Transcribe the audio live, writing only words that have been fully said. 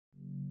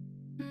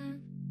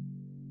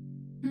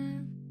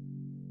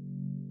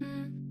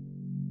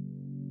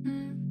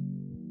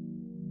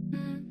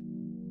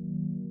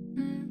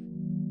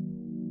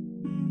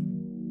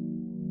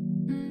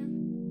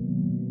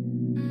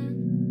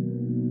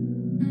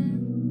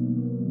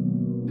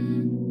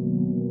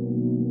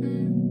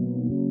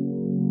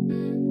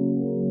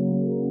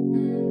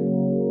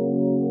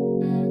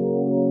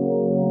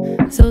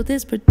So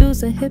this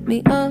producer hit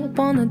me up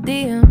on a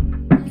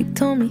DM. He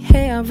told me,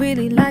 hey, I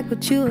really like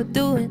what you are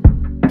doing.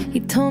 He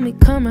told me,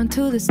 come round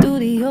to the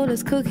studio,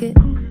 let's cook it.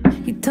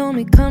 He told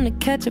me, come to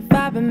catch a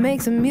vibe and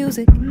make some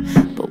music.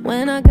 But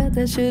when I got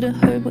there, should've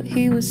heard what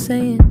he was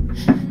saying.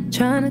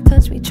 Trying to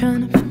touch me,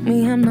 trying to put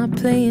me, I'm not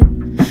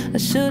playing. I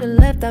should've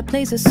left that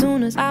place as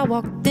soon as I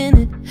walked in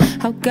it.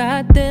 How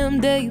goddamn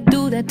dare you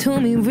do that to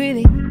me,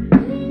 really?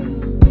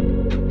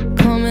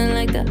 Coming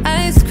like the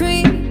ice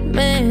cream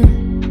man,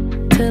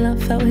 till I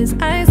felt his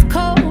ice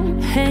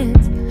cold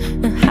hands.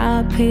 And how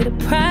I paid the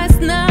price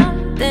now,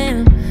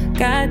 damn.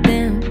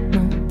 Goddamn,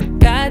 no,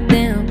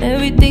 goddamn.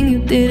 Everything you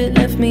did, it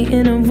left me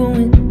in a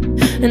ruin.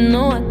 And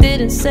no, I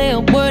didn't say a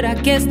word, I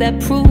guess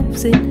that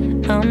proves it.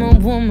 I'm a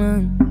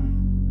woman,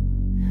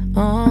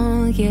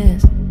 oh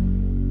yes.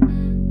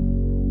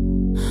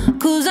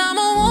 Cause I'm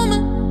a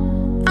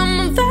woman, I'm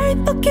a very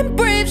fucking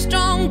brave,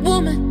 strong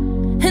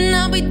woman. And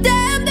I'll be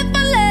damned if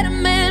I let a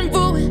man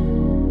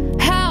ruin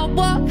how I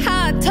walk,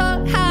 how I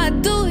talk, how I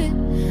do it.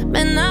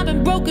 Man, I've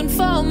been broken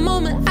for a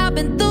moment, I've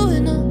been through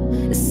it all.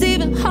 It's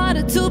even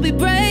harder to be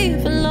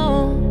brave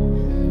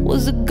alone.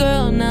 Was a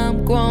girl, now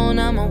I'm grown,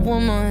 I'm a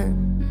woman.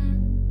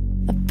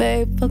 A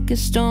very fucking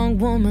strong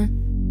woman.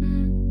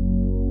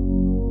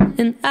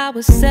 And I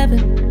was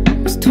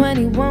 7, was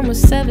 21, was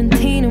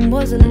 17 and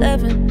was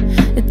 11.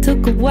 It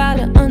took a while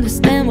to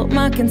understand what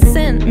my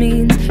consent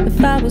means.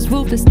 If I was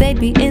ruthless, they'd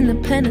be in the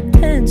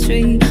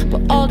penitentiary.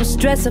 But all the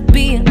stress of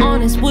being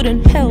honest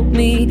wouldn't help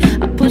me.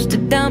 I pushed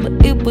it down,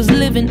 but it was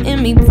living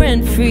in me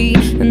rent-free.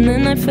 And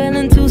then I fell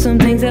into some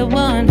things that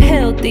weren't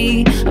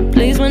healthy. A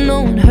place where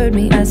no one heard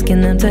me,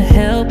 asking them to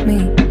help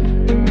me.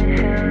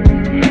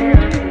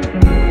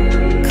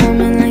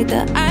 Coming like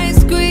the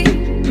ice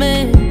cream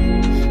man,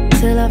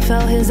 till I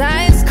felt his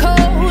ice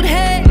cold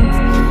hands.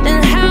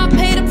 And how I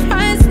paid the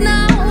price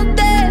now,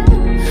 damn.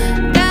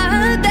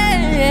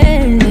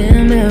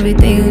 Goddamn,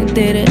 everything you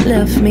did, it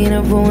left me in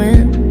a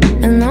ruin.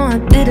 And no, I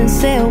didn't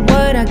say a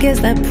word, I guess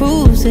that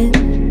proves it.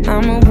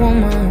 I'm a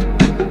woman.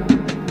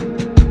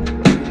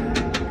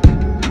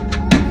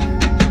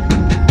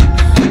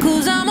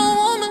 Cause I'm a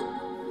woman,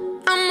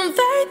 I'm a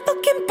very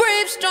fucking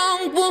brave,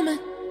 strong woman.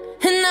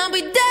 And I'll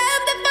be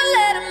damned if I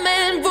let a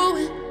man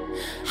ruin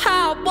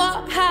how I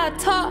walk, how I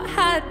talk,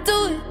 how I do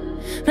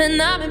it. Man,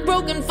 I've been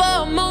broken for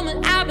a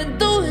moment, I've been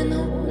doing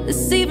all.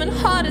 It's even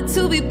harder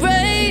to be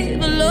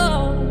brave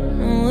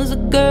alone. I was a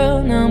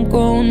girl, now I'm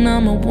grown,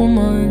 I'm a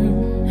woman.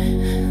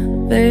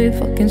 Very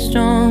fucking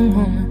strong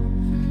woman.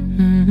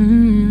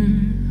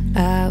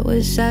 I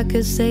wish I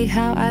could say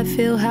how I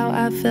feel, how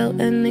I felt,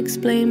 and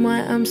explain why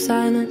I'm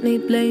silently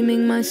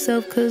blaming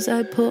myself. Cause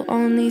I put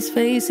on these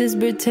faces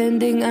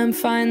pretending I'm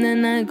fine.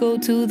 Then I go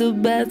to the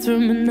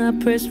bathroom and I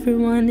press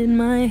rewind in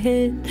my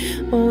head.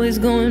 Always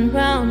going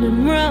round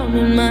and round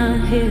in my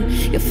head.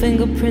 Your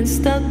fingerprints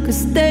stuck a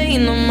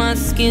stain on my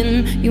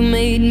skin. You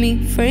made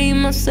me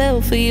frame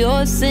myself for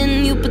your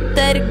sin. You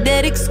pathetic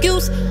dead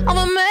excuse of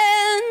a man.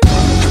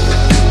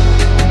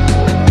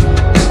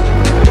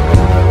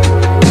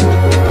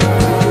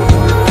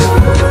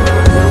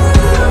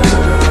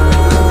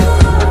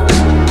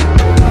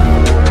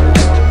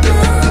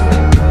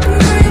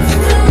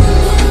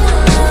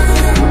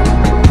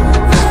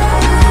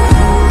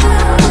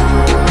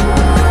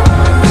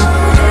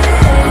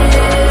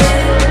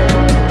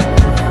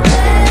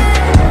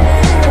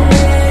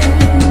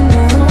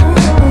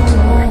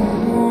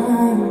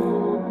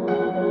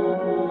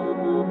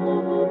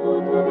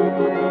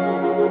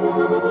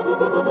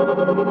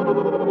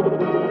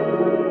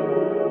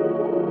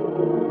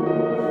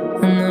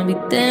 And I'll be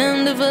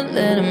damned if I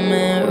let a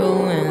man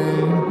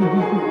ruin.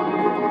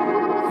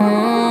 Oh,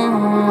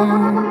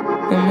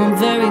 I'm a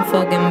very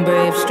fucking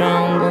brave,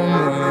 strong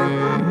woman.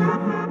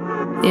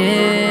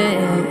 Yeah.